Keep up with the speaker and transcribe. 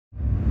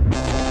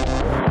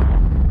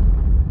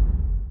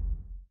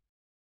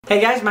Hey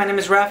guys, my name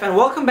is Raf and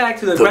welcome back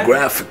to the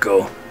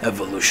Graphical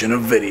evolution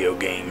of video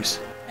games.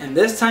 And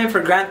this time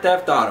for Grand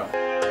Theft Auto.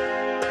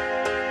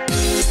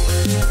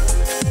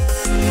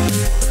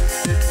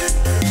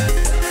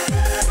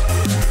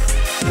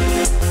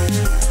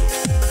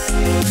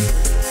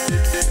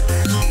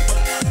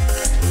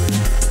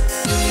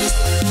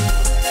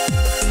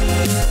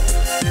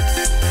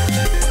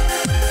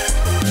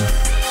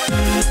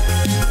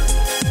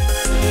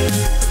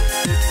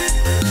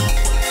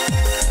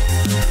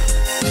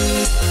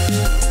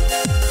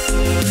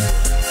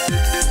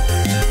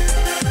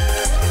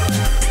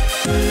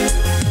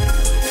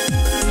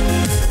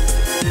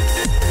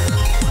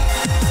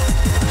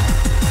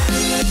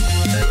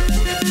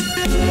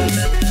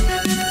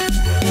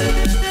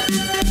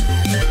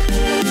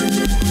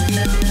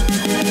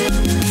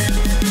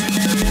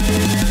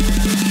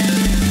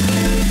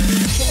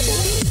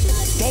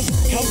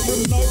 Come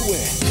from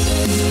nowhere.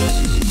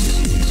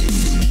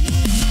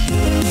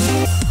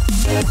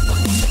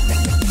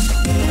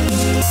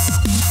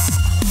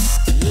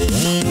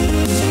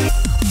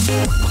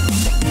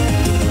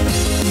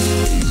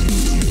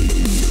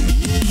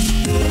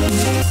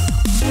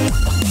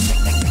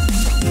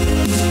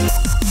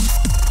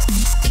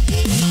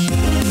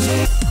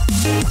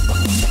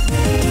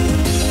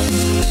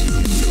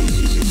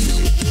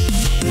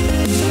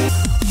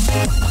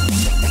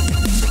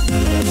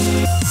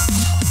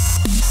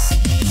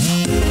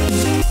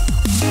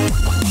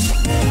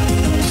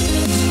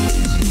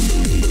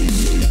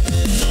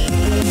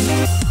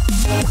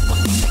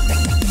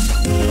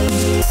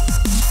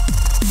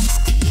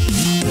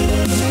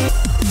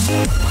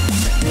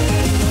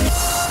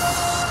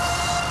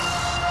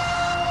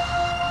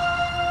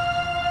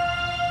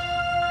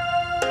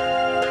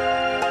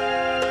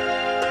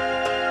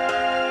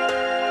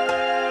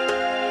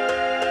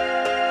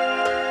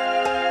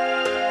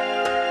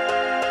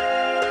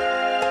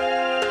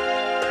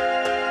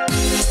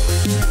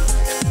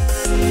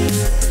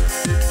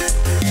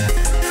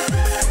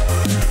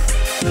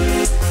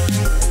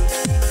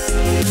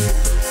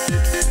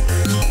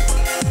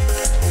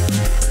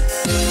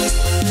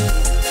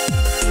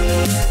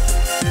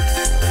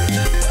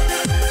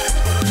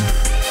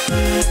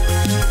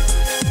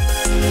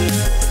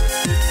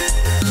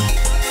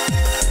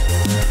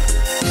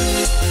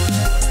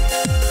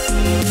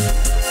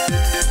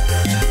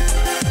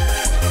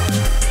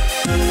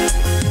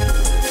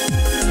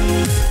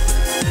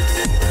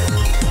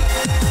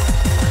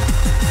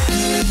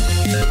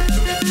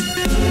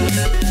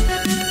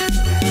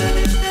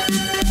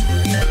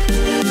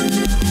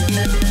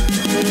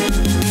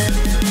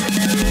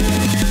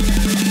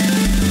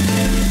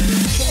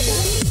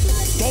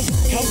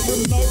 Come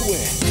from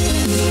nowhere.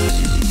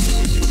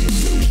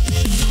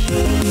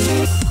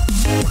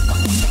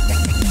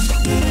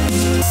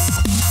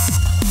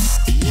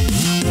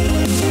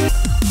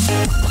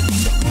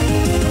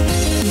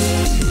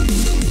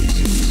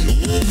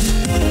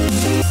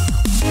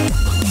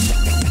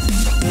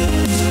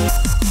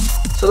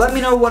 So let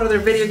me know what other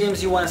video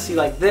games you want to see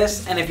like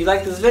this, and if you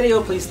like this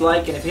video, please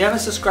like, and if you haven't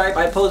subscribed,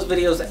 I post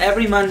videos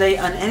every Monday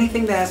on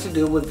anything that has to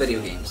do with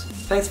video games.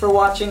 Thanks for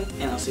watching,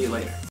 and I'll see you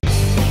later.